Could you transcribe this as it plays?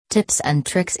Tips and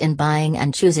tricks in buying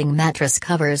and choosing mattress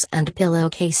covers and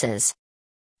pillowcases.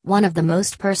 One of the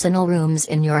most personal rooms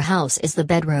in your house is the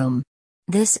bedroom.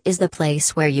 This is the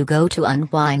place where you go to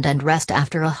unwind and rest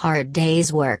after a hard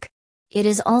day's work. It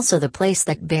is also the place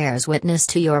that bears witness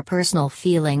to your personal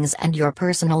feelings and your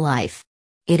personal life.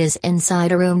 It is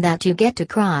inside a room that you get to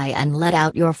cry and let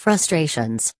out your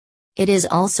frustrations. It is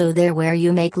also there where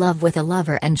you make love with a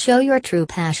lover and show your true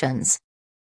passions.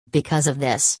 Because of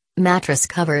this, mattress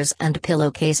covers and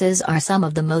pillowcases are some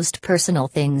of the most personal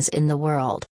things in the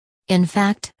world. In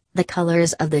fact, the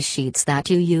colors of the sheets that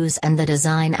you use and the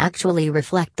design actually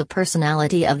reflect the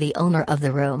personality of the owner of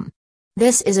the room.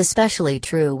 This is especially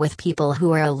true with people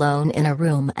who are alone in a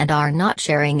room and are not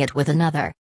sharing it with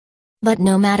another. But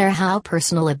no matter how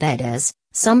personal a bed is,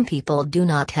 some people do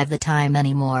not have the time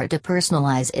anymore to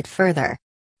personalize it further.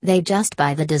 They just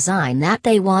buy the design that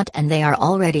they want and they are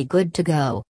already good to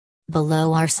go.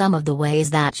 Below are some of the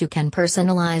ways that you can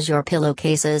personalize your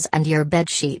pillowcases and your bed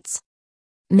sheets.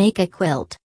 Make a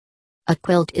quilt. A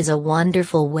quilt is a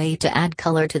wonderful way to add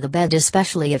color to the bed,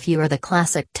 especially if you are the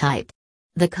classic type.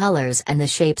 The colors and the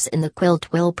shapes in the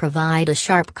quilt will provide a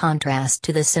sharp contrast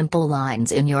to the simple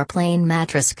lines in your plain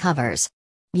mattress covers.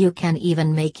 You can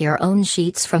even make your own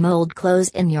sheets from old clothes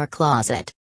in your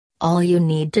closet. All you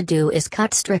need to do is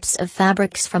cut strips of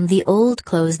fabrics from the old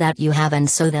clothes that you have and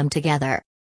sew them together.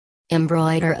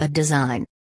 Embroider a design.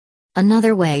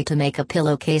 Another way to make a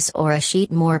pillowcase or a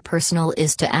sheet more personal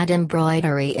is to add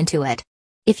embroidery into it.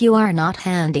 If you are not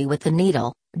handy with the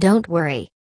needle, don't worry.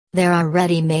 There are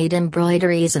ready-made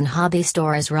embroideries in hobby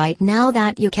stores right now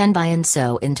that you can buy and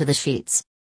sew into the sheets.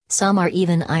 Some are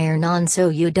even iron-on, so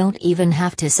you don't even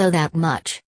have to sew that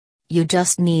much. You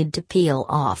just need to peel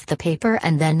off the paper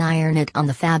and then iron it on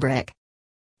the fabric.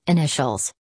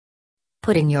 Initials.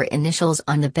 Putting your initials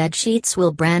on the bed sheets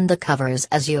will brand the covers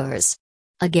as yours.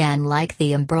 Again, like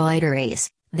the embroideries,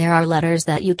 there are letters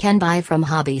that you can buy from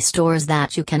hobby stores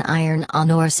that you can iron on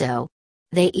or sew.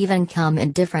 They even come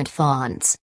in different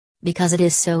fonts. Because it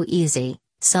is so easy,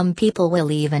 some people will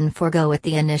even forgo with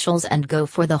the initials and go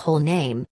for the whole name,